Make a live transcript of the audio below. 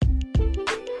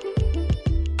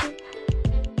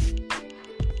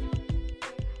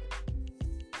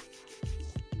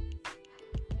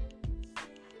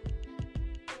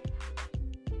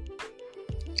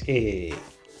Hey,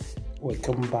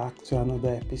 welcome back to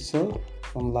another episode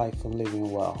from Life for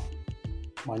Living Well.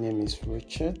 My name is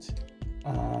Richard,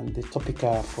 and the topic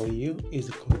I have for you is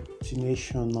a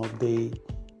continuation of the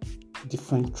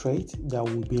different traits that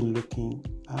we've been looking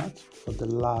at for the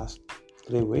last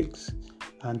 3 weeks.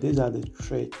 And these are the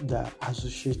traits that are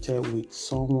associated with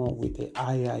someone with a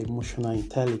higher emotional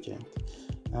intelligence.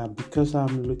 Because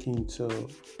I'm looking into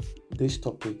this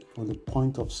topic from the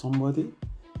point of somebody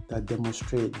that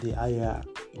demonstrate the higher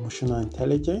emotional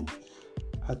intelligence,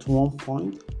 at one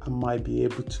point I might be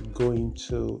able to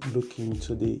look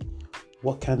into the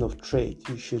what kind of trait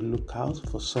you should look out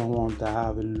for someone that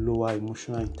have a lower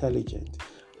emotional intelligence.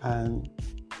 And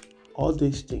all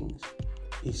these things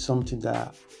is something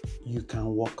that you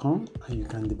can work on and you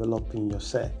can develop in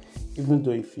yourself. Even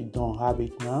though if you don't have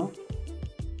it now,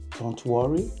 don't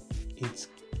worry.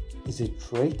 It's a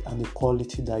trait and a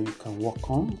quality that you can work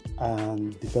on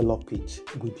and develop it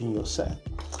within yourself.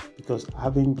 Because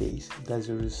having this, there's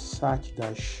a research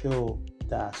that shows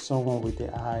that someone with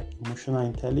a high emotional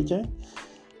intelligence,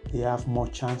 they have more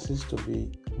chances to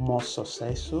be more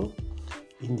successful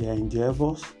in their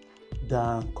endeavors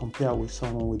than compared with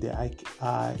someone with the high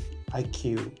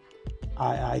IQ.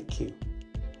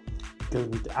 Because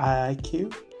with high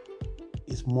IQ,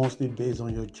 it's mostly based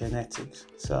on your genetics.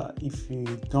 So if you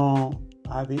don't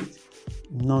have it,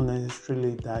 not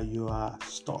necessarily that you are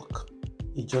stuck.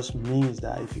 It just means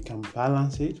that if you can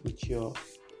balance it with your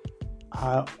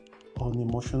high on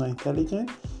emotional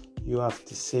intelligence, you have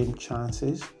the same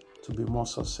chances to be more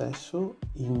successful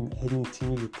in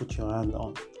anything you put your hand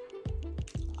on.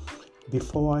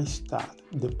 Before I start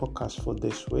the podcast for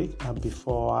this week, and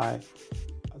before I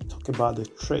talk about the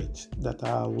traits that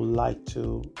I would like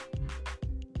to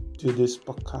do this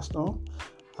podcast on,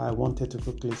 I wanted to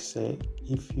quickly say,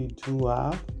 if you do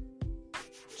have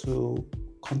to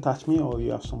contact me or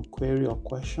you have some query or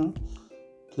question,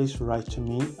 please write to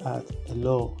me at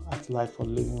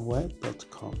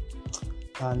hello@lifeforlivingwell.com.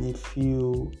 And if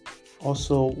you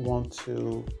also want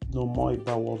to know more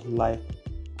about what Life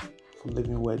for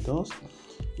Living Well does,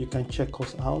 you can check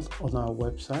us out on our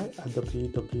website at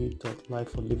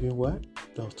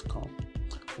www.lifeforlivingwell.com.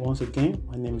 Once again,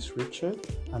 my name is Richard,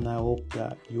 and I hope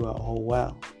that you are all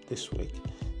well this week.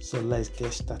 So let's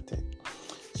get started.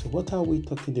 So what are we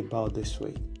talking about this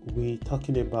week? We're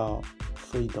talking about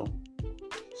freedom.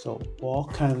 So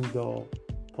what kind of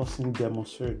person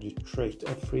demonstrates the trait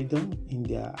of freedom in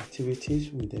their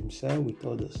activities with themselves, with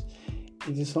others?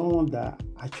 It is someone that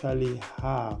actually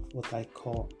have what I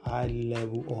call high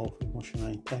level of emotional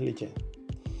intelligence.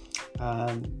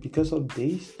 And because of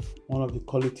this, one of the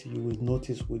qualities you will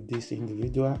notice with this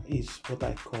individual is what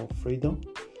I call freedom.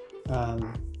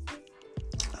 And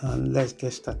let's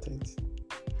get started.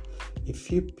 A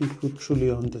few people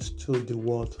truly understood the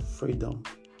word freedom.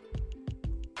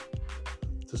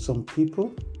 To some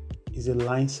people, it's a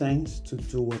license to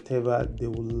do whatever they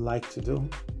would like to do,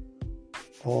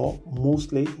 or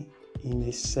mostly in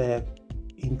a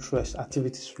self-interest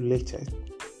activities related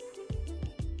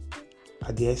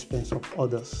at the expense of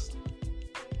others.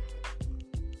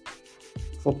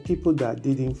 For people that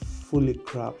didn't fully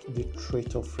grasp the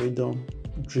trait of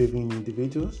freedom-driven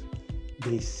individuals,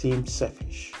 they seem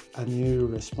selfish and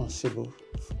irresponsible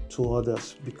to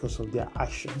others because of their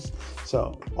actions.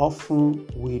 So often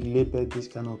we label these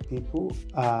kind of people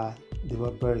they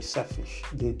were very selfish.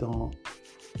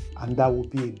 And that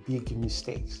would be a big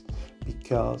mistake,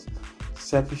 because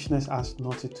selfishness has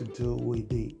nothing to do with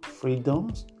the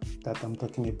freedoms that I'm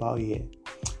talking about here.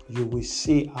 You will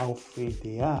see how free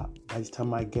they are by the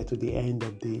time I get to the end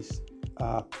of this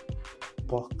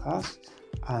podcast,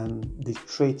 and the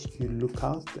trait you look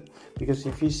out. Because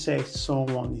if you say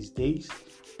someone is this,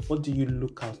 what do you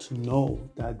look out to know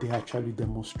that they actually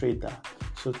demonstrate that?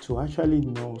 So to actually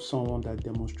know someone that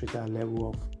demonstrates that level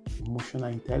of emotional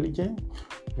intelligence,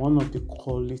 one of the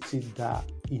qualities that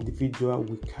individual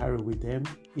will carry with them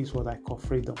is what I call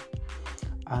freedom.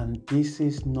 And this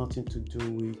is nothing to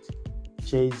do with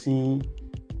chasing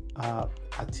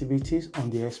activities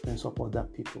on the expense of other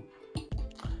people.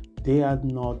 They are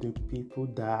not the people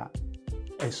that are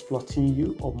exploiting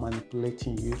you or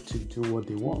manipulating you to do what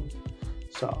they want.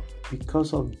 So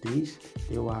because of this,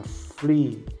 they were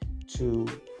free to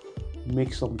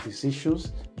make some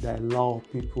decisions that a lot of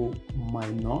people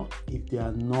might not, if they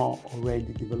are not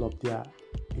already developed their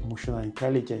emotional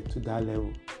intelligence to that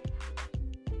level.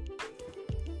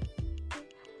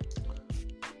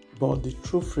 But the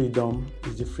true freedom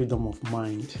is the freedom of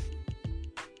mind,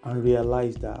 and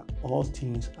realize that all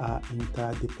things are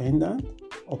interdependent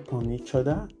upon each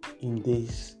other in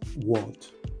this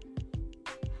world.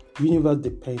 Universe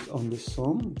depends on the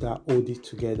sun that hold it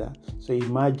together. So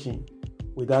imagine,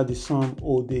 without the sun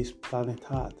hold this planet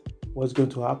Earth, what's going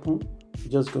to happen?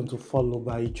 We're just going to fall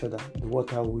over each other. The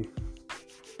water will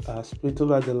split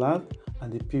over the land,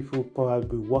 and the people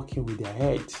probably be walking with their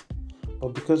heads.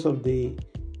 But because of the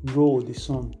role the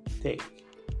sun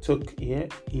took here,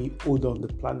 he hold on the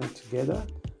planet together,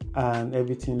 and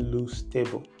everything looks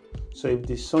stable. So if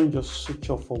the sun just switch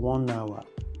off for 1 hour,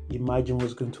 imagine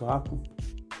what's going to happen.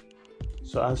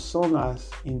 So as sun as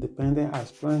independent,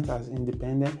 as planet as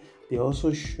independent, they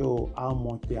also show how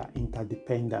much they are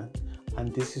interdependent.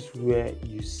 And this is where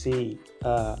you see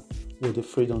with the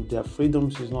freedom, their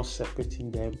freedoms is not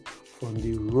separating them from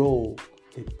the role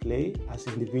they play as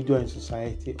individual in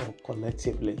society or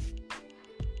collectively.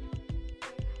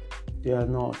 They are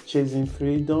not chasing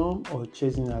freedom or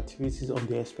chasing activities on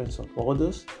the expense of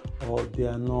others, or they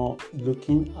are not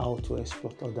looking how to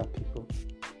exploit other people.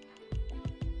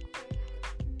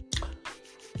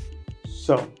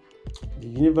 So, the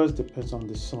universe depends on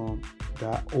the sun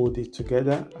that hold it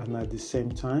together, and at the same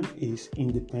time is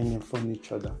independent from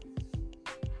each other.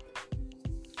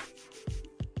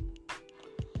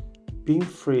 Being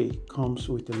free comes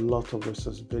with a lot of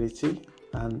responsibility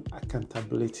and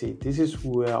accountability. This is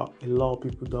where a lot of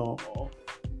people don't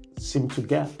seem to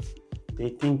get. They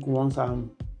think once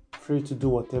I'm free to do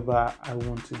whatever I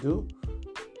want to do,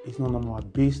 it's none of my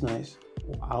business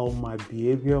how my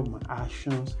behavior, my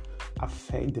actions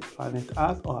affect the planet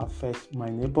Earth, or affect my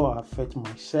neighbor, or affect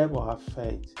myself, or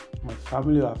affect my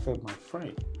family, or affect my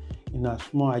friend. In as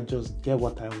much I just get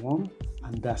what I want,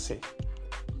 and that's it.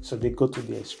 So they go to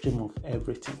the extreme of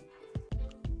everything.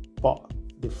 But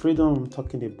the freedom I'm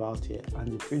talking about here,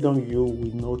 and the freedom you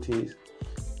will notice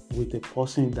with a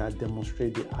person that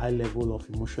demonstrates the high level of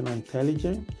emotional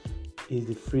intelligence, is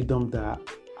the freedom that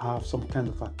have some kind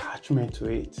of attachment to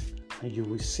it. And you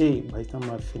will see by the time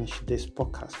I finish this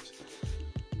podcast,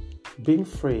 being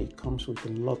free comes with a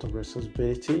lot of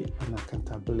responsibility and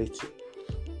accountability.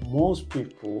 Most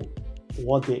people,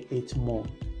 what they hate more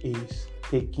is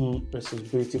taking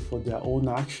responsibility for their own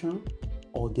action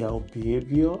or their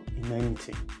behavior in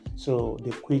anything. So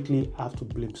they quickly have to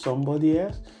blame somebody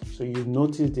else. So you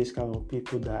notice this kind of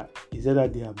people that is either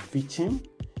they are victim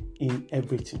in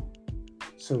everything.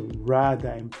 So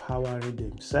rather empowering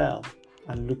themselves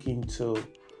and looking to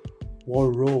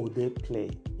what role they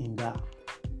play in that.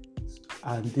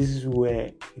 And this is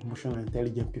where emotional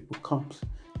intelligent people comes.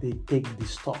 They take the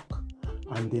stock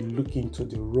and they look into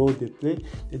the role they play.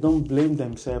 They don't blame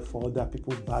themselves for other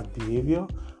people's bad behavior,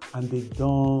 and they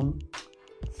don't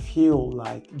feel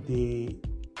like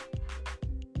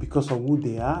because of who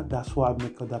they are, that's why I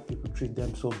make other people treat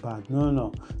them so bad.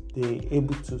 No. They're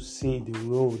able to see the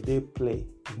role they play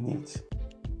in it.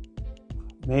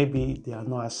 Maybe they are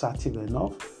not assertive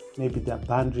enough. Maybe their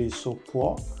boundary is so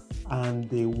poor, and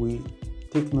they will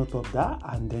take note of that,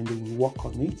 and then they will work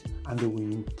on it, and they will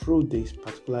improve this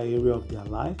particular area of their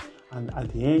life. And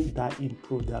at the end, that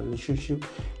improve their relationship.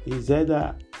 Is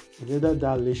either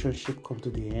that relationship come to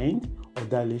the end, or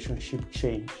that relationship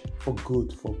change for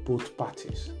good for both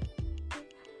parties.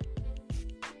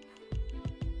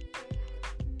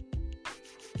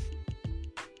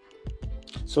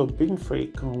 So being free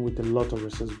comes with a lot of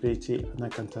responsibility and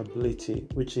accountability,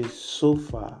 which is so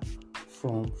far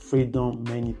from freedom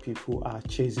many people are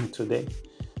chasing today.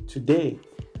 Today,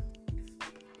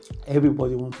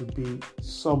 everybody wants to be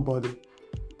somebody,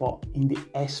 but in the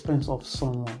expense of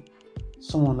someone.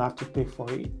 Someone have to pay for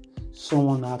it.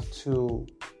 Someone have to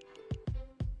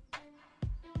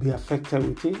be affected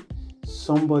with it.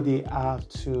 Somebody have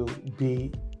to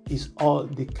be. Is all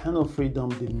the kind of freedom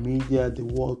the media, the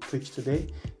world preach today,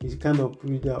 is kind of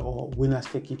freedom or winners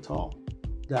take it all.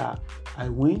 That I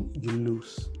win, you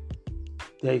lose.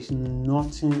 There is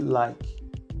nothing like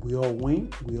we all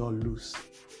win, we all lose.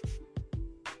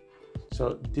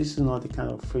 So this is not the kind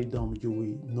of freedom you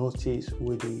will notice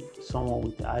with someone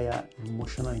with higher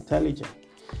emotional intelligence.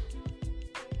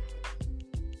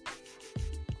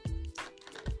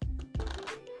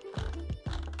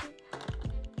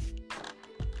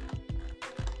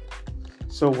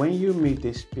 So when you meet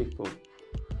these people,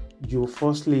 you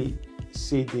firstly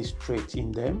see this trait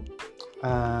in them,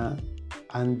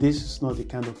 and this is not the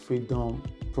kind of freedom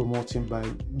promoted by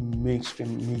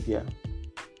mainstream media.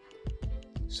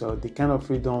 So the kind of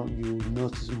freedom you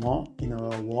notice more in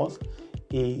our world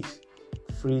is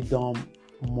freedom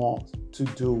more to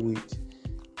do with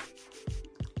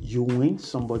you win,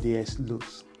 somebody else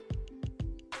lose,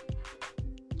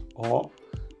 or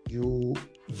you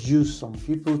use some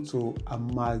people to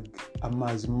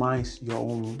maximize your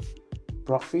own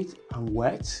profit and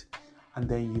wealth, and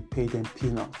then you pay them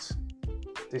peanuts.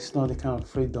 This is not the kind of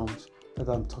freedoms that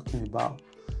I'm talking about.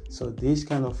 So this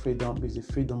kind of freedom is the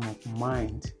freedom of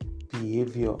mind,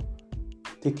 behavior,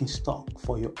 taking stock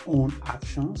for your own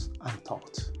actions and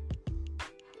thoughts.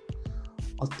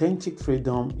 Authentic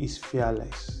freedom is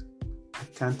fearless,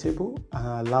 accountable,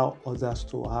 and allow others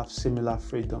to have similar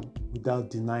freedom without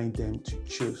denying them to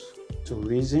choose, to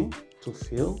reason, to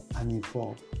feel, and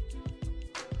evolve.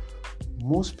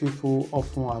 Most people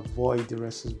often avoid the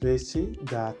responsibility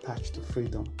that attached to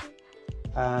freedom.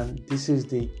 And this is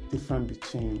the difference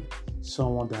between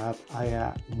someone that have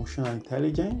higher emotional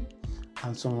intelligence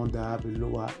and someone that have a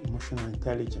lower emotional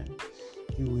intelligence.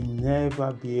 You will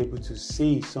never be able to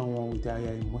see someone with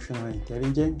higher emotional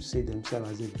intelligence see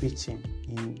themselves as a victim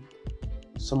in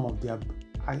some of the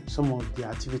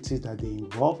activities that they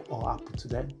involve or happen to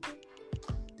them.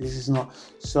 This is not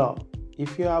so.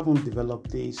 If you haven't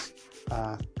developed this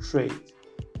trait,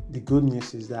 the good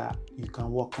news is that you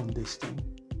can work on this thing.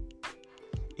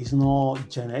 It's not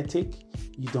genetic.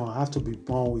 You don't have to be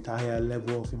born with a higher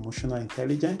level of emotional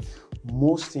intelligence.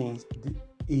 Most things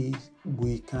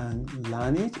we can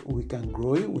learn it, we can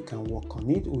grow it, we can work on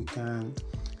it, we can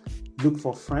look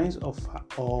for friends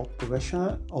or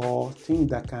professional or things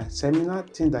that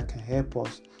can help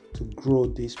us to grow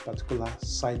this particular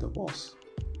side of us.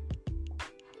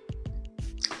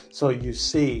 So you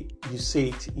see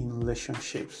it in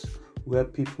relationships where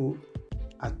people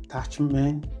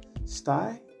attachment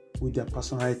style with their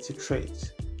personality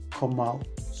traits come out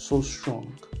so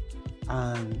strong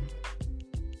and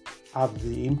have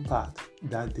the impact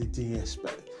that they didn't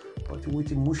expect. But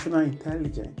with emotional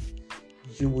intelligence,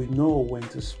 you will know when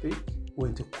to speak,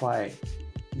 when to quiet.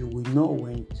 You will know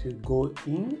when to go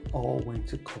in or when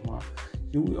to come out.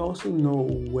 You will also know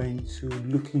when to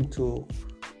look into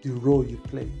the role you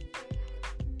play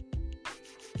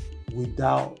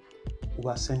without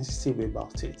oversensitive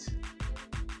about it.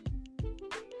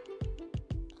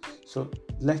 So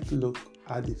let's look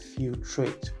at a few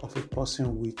traits of a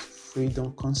person with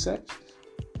freedom concept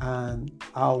and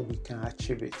how we can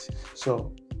achieve it.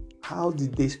 So how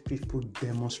did these people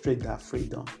demonstrate that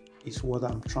freedom is what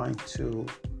I'm trying to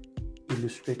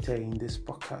illustrate in this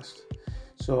podcast.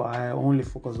 So I only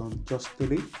focus on just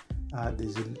three.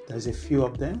 There's a few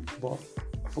of them, but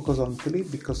I focus on three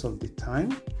because of the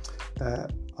time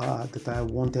that I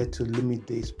wanted to limit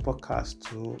this podcast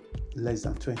to less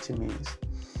than 20 minutes.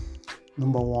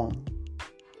 Number one,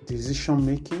 decision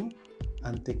making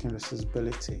and taking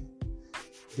responsibility.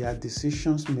 Their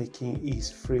decisions making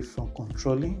is free from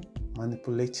controlling,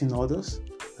 manipulating others,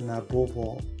 and above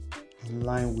all, in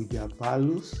line with their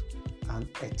values and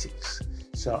ethics.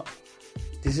 So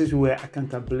this is where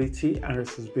accountability and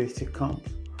responsibility comes.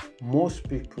 Most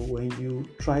people, when you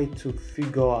try to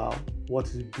figure out what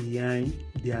is behind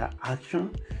their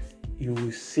action, you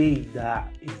will see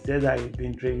that it's either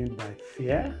being driven by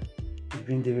fear, it's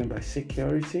being driven by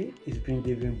security, it's being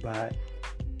driven by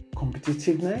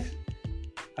competitiveness,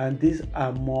 and these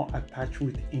are more attached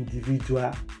with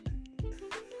individual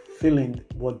feeling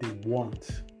what they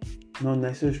want, not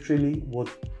necessarily what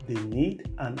they need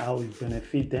and how it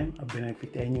benefit them or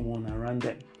benefit anyone around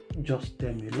them, just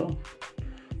them alone.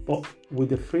 But with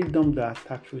the freedom that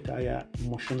attached with higher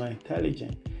emotional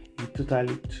intelligence, it's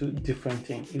totally two different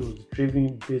things. It was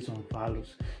driven based on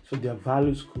values. So their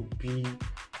values could be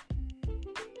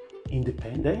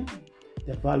independent,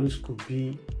 their values could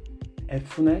be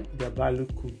helpfulness, their value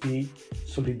could be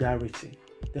solidarity,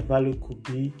 their value could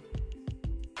be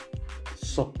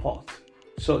support.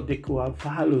 So they could have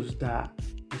values that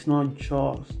it's not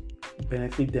just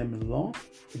benefit them alone,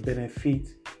 it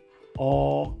benefits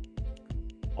all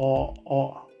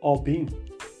being.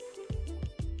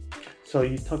 So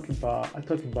I talk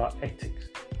about ethics,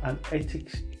 and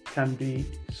ethics can be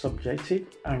subjective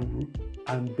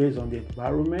and based on the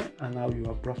environment and how you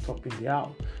are brought up in the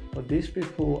house. But these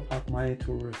people have managed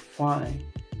to refine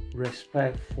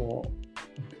respect for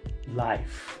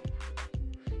life.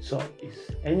 So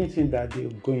it's anything that they're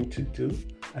going to do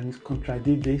and it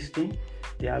contradicts this thing,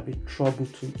 they have a trouble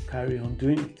to carry on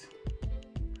doing it.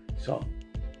 So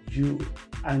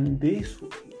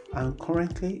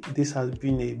currently this has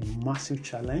been a massive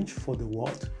challenge for the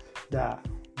world, that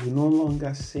we no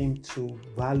longer seem to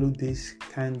value this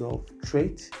kind of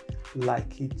trait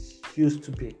like it used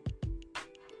to be.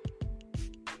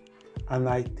 And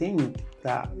I think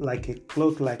that like a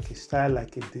cloth, like a style,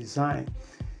 like a design,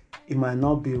 it might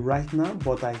not be right now,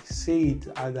 but I say it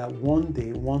either one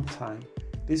day, one time,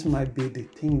 this might be the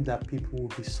thing that people will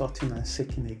be sorting and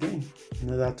seeking again in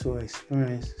order to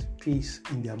experience peace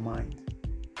in their mind.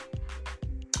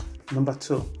 Number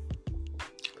two,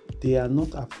 they are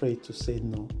not afraid to say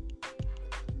no.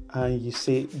 And you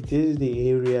say this is the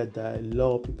area that a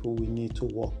lot of people will need to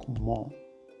work more,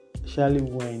 especially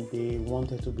when they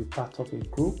wanted to be part of a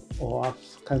group or have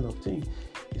kind of thing.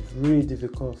 It's really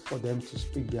difficult for them to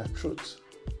speak their truth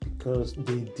because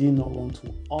they do not want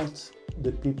to hurt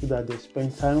the people that they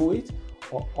spend time with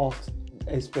or hurt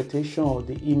the expectation or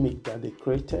the image that they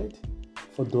created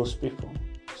for those people.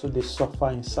 So they suffer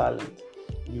in silence.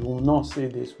 You will not say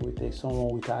this with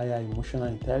someone with higher emotional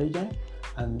intelligence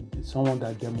and someone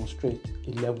that demonstrates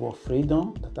a level of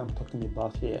freedom that I'm talking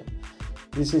about here.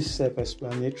 This is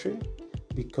self-explanatory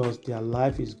because their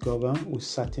life is governed with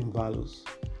certain values.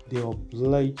 They are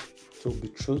obliged to be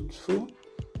truthful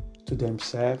to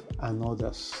themselves and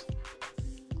others.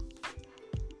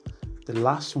 The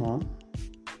last one,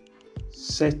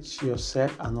 set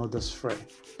yourself and others free.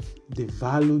 They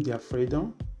value their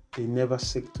freedom. They never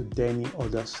seek to deny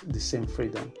others the same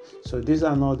freedom. So these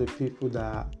are not the people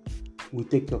that will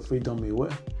take your freedom away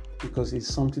because it's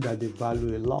something that they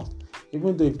value a lot.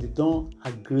 Even though if they don't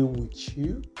agree with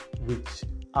you, with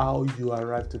how you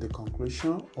arrive to the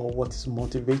conclusion or what is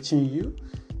motivating you,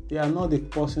 they are not the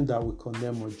person that will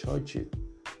condemn or judge you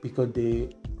because they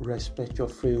respect your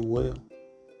free will.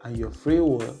 And your free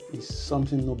will is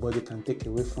something nobody can take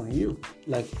away from you.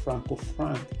 Like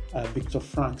Viktor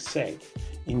Frankl said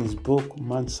in his book,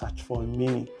 Man's Search for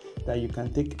Meaning, that you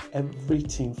can take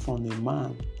everything from a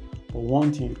man, but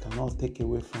one thing you cannot take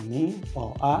away from him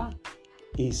or her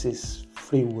is his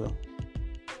free will.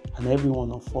 And every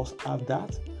one of us have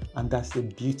that, and that's the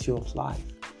beauty of life.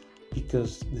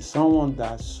 Because there's someone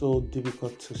that's so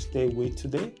difficult to stay with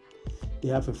today, they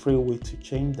have a free will to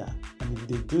change that. And if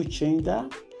they do change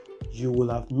that, you will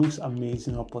have missed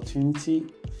amazing opportunity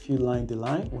if you line the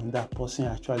line when that person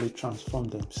actually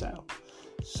transformed themselves.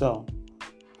 So,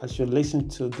 as you listen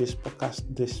to this podcast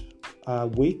this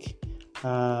week,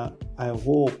 I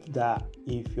hope that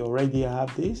if you already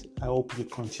have this, I hope you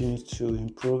continue to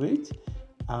improve it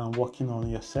and working on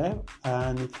yourself.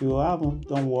 And if you haven't,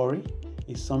 don't worry.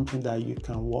 It's something that you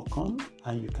can work on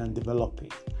and you can develop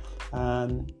it.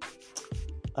 And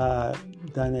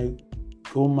Daniel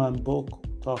Goleman book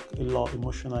talk a lot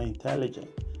emotional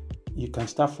intelligence. You can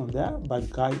start from there by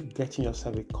getting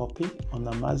yourself a copy on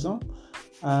Amazon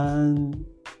and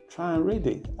try and read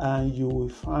it, and you will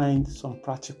find some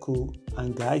practical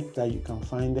and guide that you can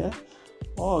find there.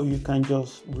 Or you can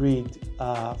just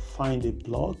find a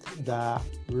blog that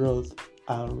wrote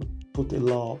and put a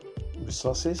lot of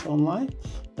resources online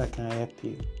that can help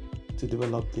you to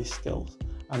develop these skills.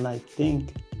 And I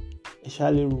think,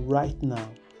 especially right now,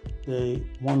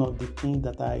 one of the things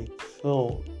that I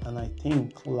feel and I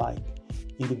think like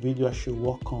individuals should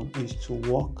work on is to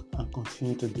work and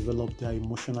continue to develop their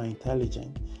emotional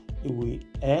intelligence. It will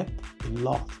help a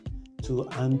lot to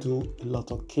handle a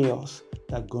lot of chaos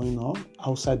that's going on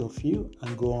outside of you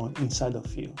and go on inside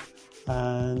of you.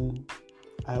 And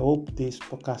I hope this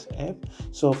podcast helps.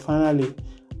 So finally,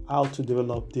 how to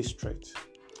develop this trait.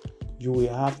 You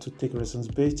will have to take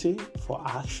responsibility for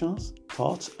actions,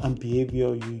 thoughts, and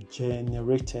behavior you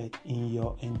generated in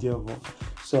your endeavor.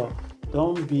 So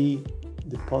don't be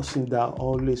the person that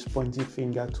always pointing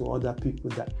finger to other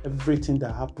people that everything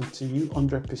that happened to you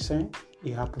 100%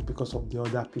 it happened because of the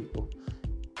other people.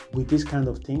 With this kind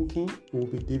of thinking, it will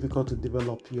be difficult to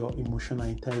develop your emotional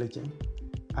intelligence.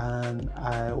 And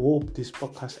I hope this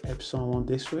podcast helps someone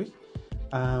this week.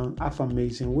 Have an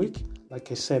amazing week.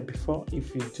 Like I said before,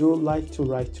 if you do like to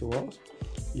write to us,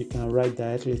 you can write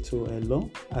directly to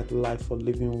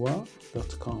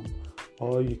hello@lifeforlivingwell.com,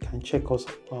 or you can check us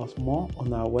out more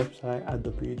on our website at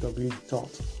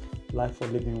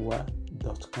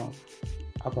www.lifeforlivingwell.com.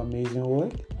 Have an amazing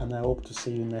week, and I hope to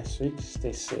see you next week.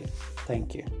 Stay safe.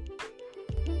 Thank you.